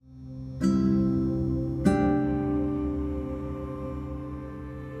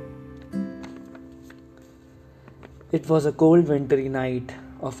It was a cold wintry night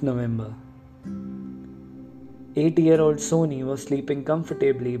of November. 8-year-old Sony was sleeping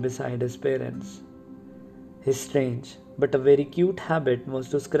comfortably beside his parents. His strange but a very cute habit was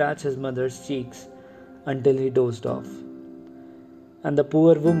to scratch his mother's cheeks until he dozed off. And the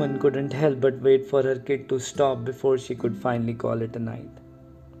poor woman couldn't help but wait for her kid to stop before she could finally call it a night.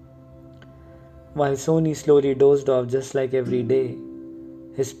 While Sony slowly dozed off just like every day,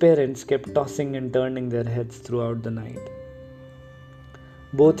 his parents kept tossing and turning their heads throughout the night.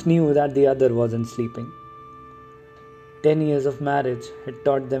 Both knew that the other wasn't sleeping. 10 years of marriage had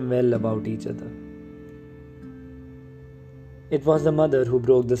taught them well about each other. It was the mother who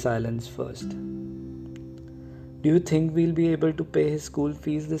broke the silence first. "Do you think we'll be able to pay his school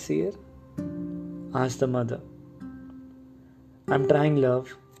fees this year?" asked the mother. "I'm trying,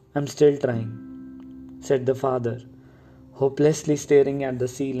 love. I'm still trying," said the father, hopelessly staring at the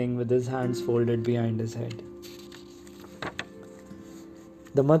ceiling with his hands folded behind his head.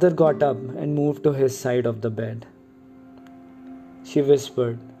 The mother got up and moved to his side of the bed. She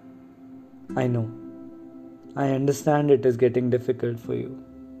whispered, "I know. I understand it is getting difficult for you.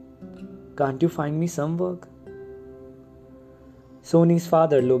 Can't you find me some work?" Sony's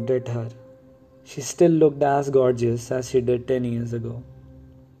father looked at her. She still looked as gorgeous as she did 10 years ago.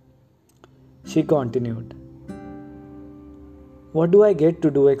 She continued, "What do I get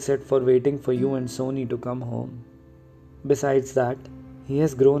to do except for waiting for you and Sony to come home? Besides that, he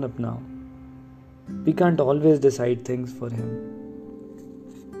has grown up now. We can't always decide things for him."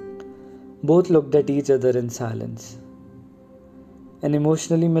 Both looked at each other in silence. An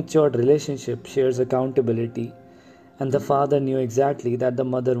emotionally matured relationship shares accountability, and the father knew exactly that the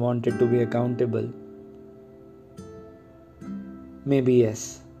mother wanted to be accountable. "Maybe yes.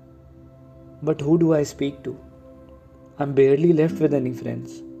 But who do I speak to? I'm barely left with any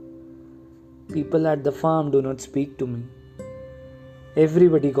friends. People at the farm do not speak to me.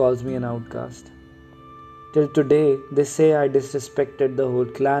 Everybody calls me an outcast. Till today, they say I disrespected the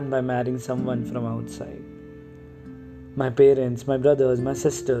whole clan by marrying someone from outside. My parents, my brothers, my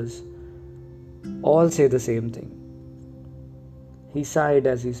sisters, all say the same thing." He sighed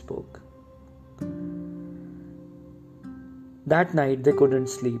as he spoke. That night they couldn't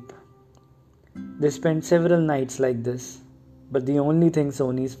sleep. They spent several nights like this, but the only thing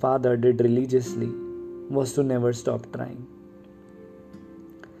Sony's father did religiously was to never stop trying.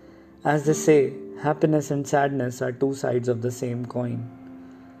 As they say, happiness and sadness are two sides of the same coin.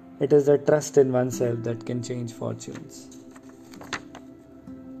 It is the trust in oneself that can change fortunes.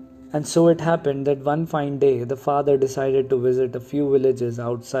 And so it happened that one fine day the father decided to visit a few villages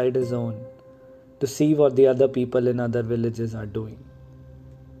outside his own to see what the other people in other villages are doing.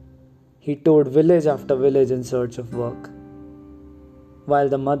 He toured village after village in search of work, while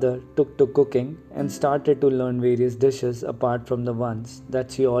the mother took to cooking and started to learn various dishes apart from the ones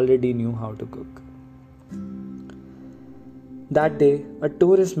that she already knew how to cook. That day, a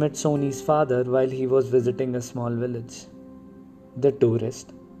tourist met Sony's father while he was visiting a small village. The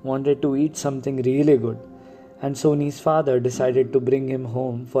tourist wanted to eat something really good, and Sony's father decided to bring him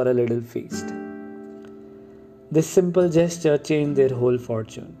home for a little feast. This simple gesture changed their whole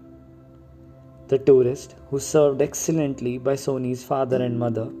fortune. The tourist, who served excellently by Sony's father and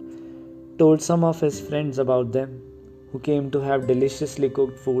mother, told some of his friends about them, who came to have deliciously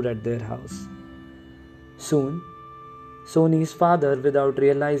cooked food at their house. Soon, Sony's father, without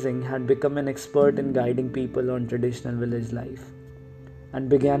realizing, had become an expert in guiding people on traditional village life and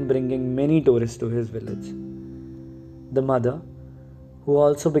began bringing many tourists to his village. The mother, who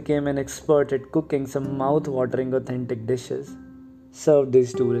also became an expert at cooking some mouth-watering authentic dishes, served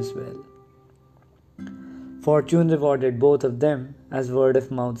these tourists well. Fortune rewarded both of them as word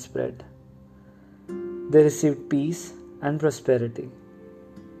of mouth spread. They received peace and prosperity.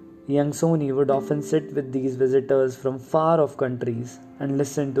 Young Sony would often sit with these visitors from far-off countries and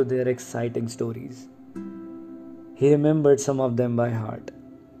listen to their exciting stories. He remembered some of them by heart.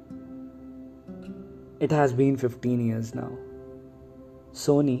 It has been 15 years now.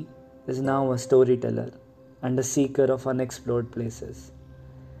 Sony is now a storyteller and a seeker of unexplored places,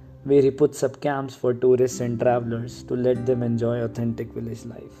 where he puts up camps for tourists and travelers to let them enjoy authentic village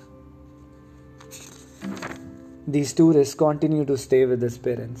life. These tourists continue to stay with his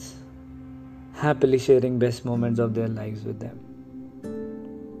parents, happily sharing best moments of their lives with them.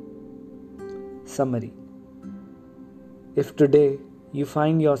 Summary: if today you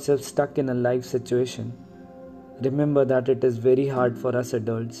find yourself stuck in a life situation, remember that it is very hard for us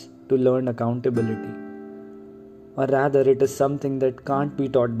adults to learn accountability, or rather it is something that can't be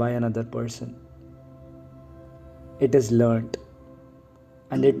taught by another person. It is learnt,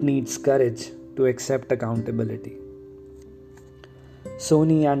 and it needs courage to accept accountability.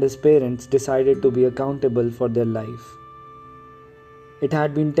 Sony and his parents decided to be accountable for their life. It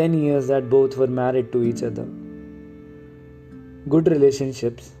had been 10 years that both were married to each other. Good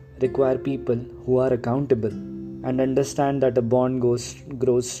relationships require people who are accountable and understand that a bond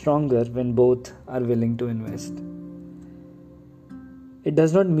grows stronger when both are willing to invest. It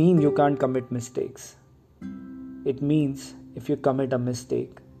does not mean you can't commit mistakes. It means if you commit a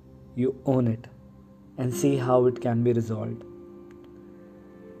mistake, you own it and see how it can be resolved.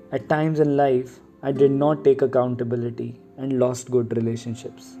 At times in life, I did not take accountability and lost good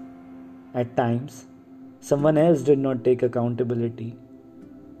relationships. At times, someone else did not take accountability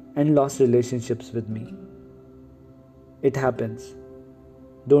and lost relationships with me. It happens.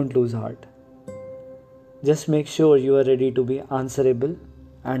 Don't lose heart. Just make sure you are ready to be answerable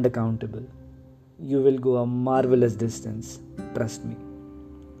and accountable. You will go a marvelous distance, trust me.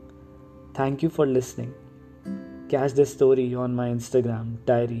 Thank you for listening. Catch the story on my Instagram,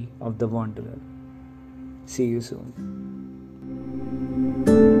 Diary of the Wanderer. See you soon.